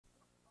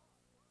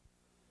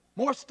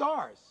More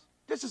stars.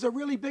 This is a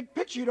really big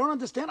picture. You don't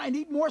understand? I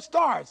need more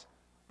stars.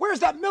 Where's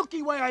that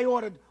Milky Way I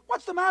ordered?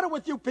 What's the matter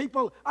with you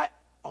people?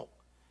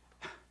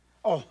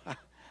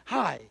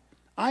 Hi.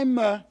 I'm,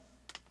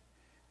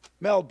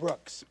 Mel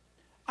Brooks.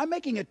 I'm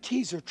making a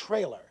teaser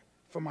trailer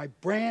for my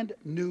brand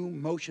new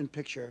motion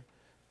picture,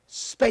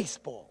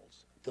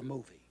 Spaceballs, the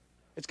movie.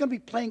 It's going to be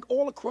playing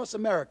all across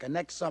America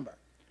next summer.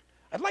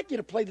 I'd like you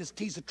to play this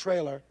teaser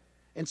trailer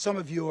in some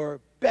of your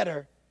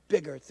better,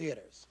 bigger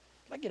theaters.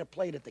 I'd like you to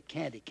play it at the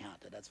candy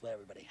counter. That's where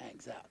everybody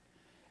hangs out.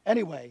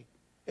 Anyway,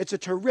 it's a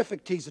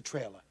terrific teaser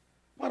trailer.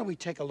 Why don't we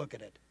take a look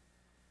at it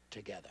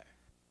together?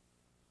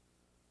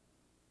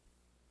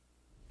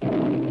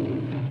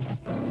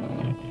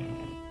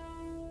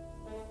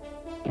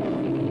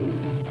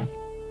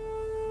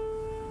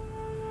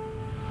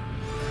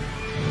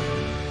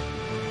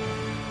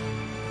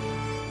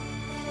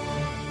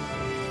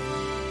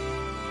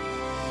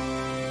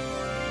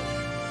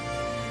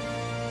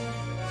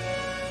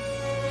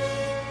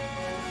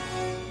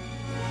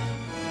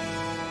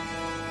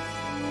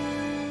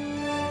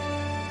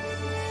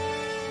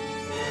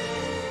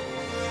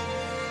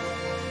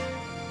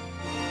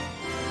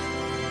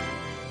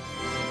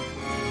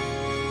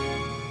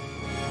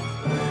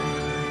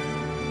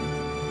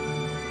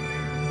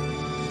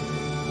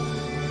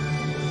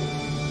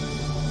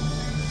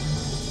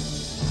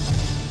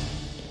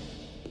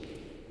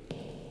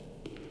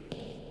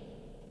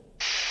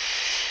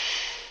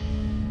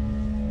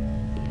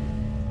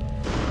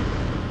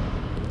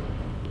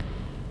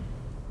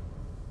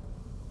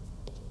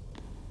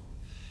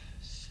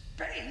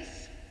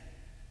 Space?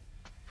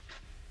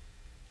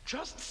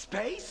 Just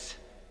space?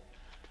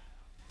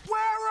 Where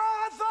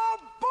are the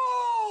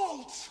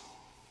balls?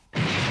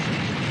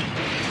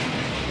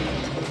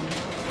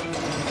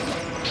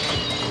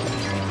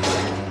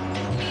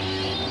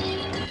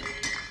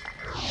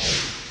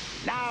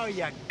 Now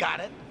you got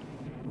it.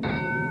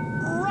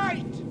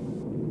 Right!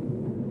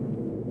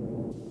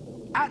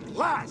 At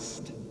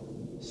last,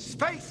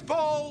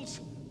 Spaceballs,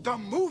 the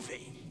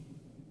movie.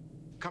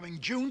 Coming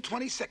June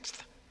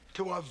 26th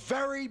to a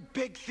very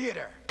big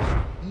theater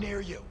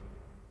near you.